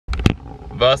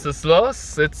Was ist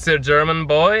los? It's your German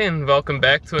boy, and welcome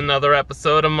back to another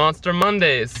episode of Monster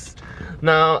Mondays.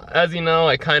 Now, as you know,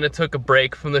 I kind of took a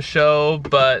break from the show,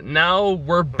 but now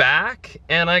we're back,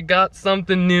 and I got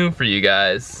something new for you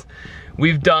guys.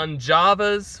 We've done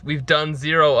Javas, we've done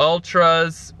Zero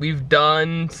Ultras, we've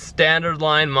done standard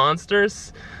line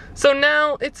monsters. So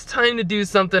now it's time to do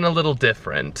something a little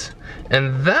different.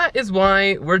 And that is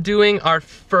why we're doing our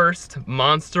first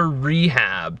monster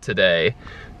rehab today.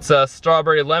 It's a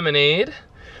strawberry lemonade.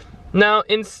 Now,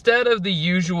 instead of the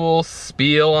usual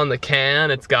spiel on the can,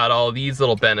 it's got all these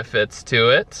little benefits to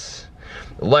it.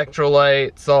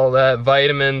 Electrolytes, all that,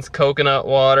 vitamins, coconut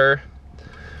water.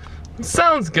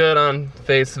 Sounds good on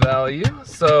face value.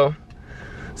 So,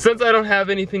 since I don't have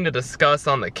anything to discuss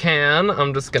on the can,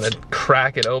 I'm just gonna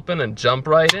crack it open and jump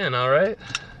right in, alright?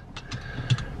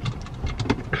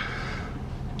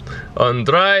 Und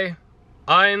drei,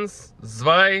 eins,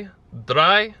 zwei,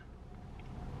 drei.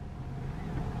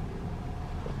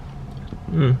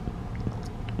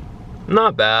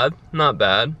 Not bad, not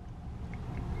bad.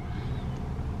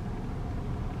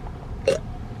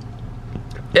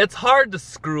 It's hard to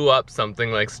screw up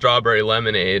something like strawberry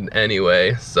lemonade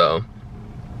anyway, so.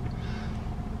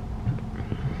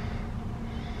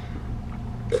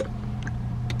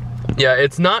 Yeah,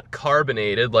 it's not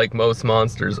carbonated like most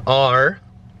monsters are.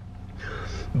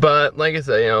 But like I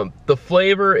said, you know, the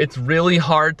flavor, it's really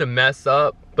hard to mess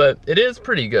up, but it is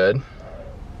pretty good.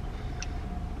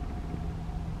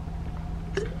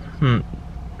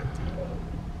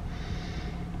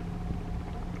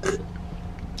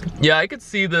 Yeah, I could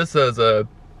see this as a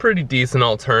pretty decent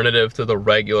alternative to the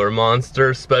regular monster,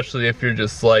 especially if you're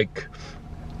just like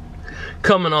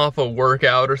coming off a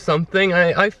workout or something.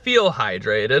 I feel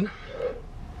hydrated.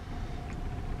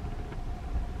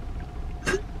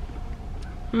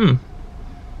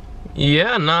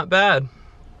 Yeah, not bad.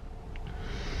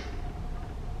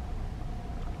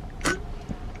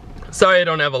 Sorry I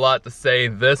don't have a lot to say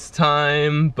this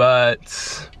time,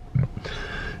 but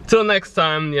till next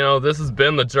time, you know, this has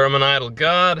been the German Idol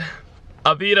God.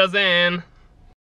 Auf Wiedersehen!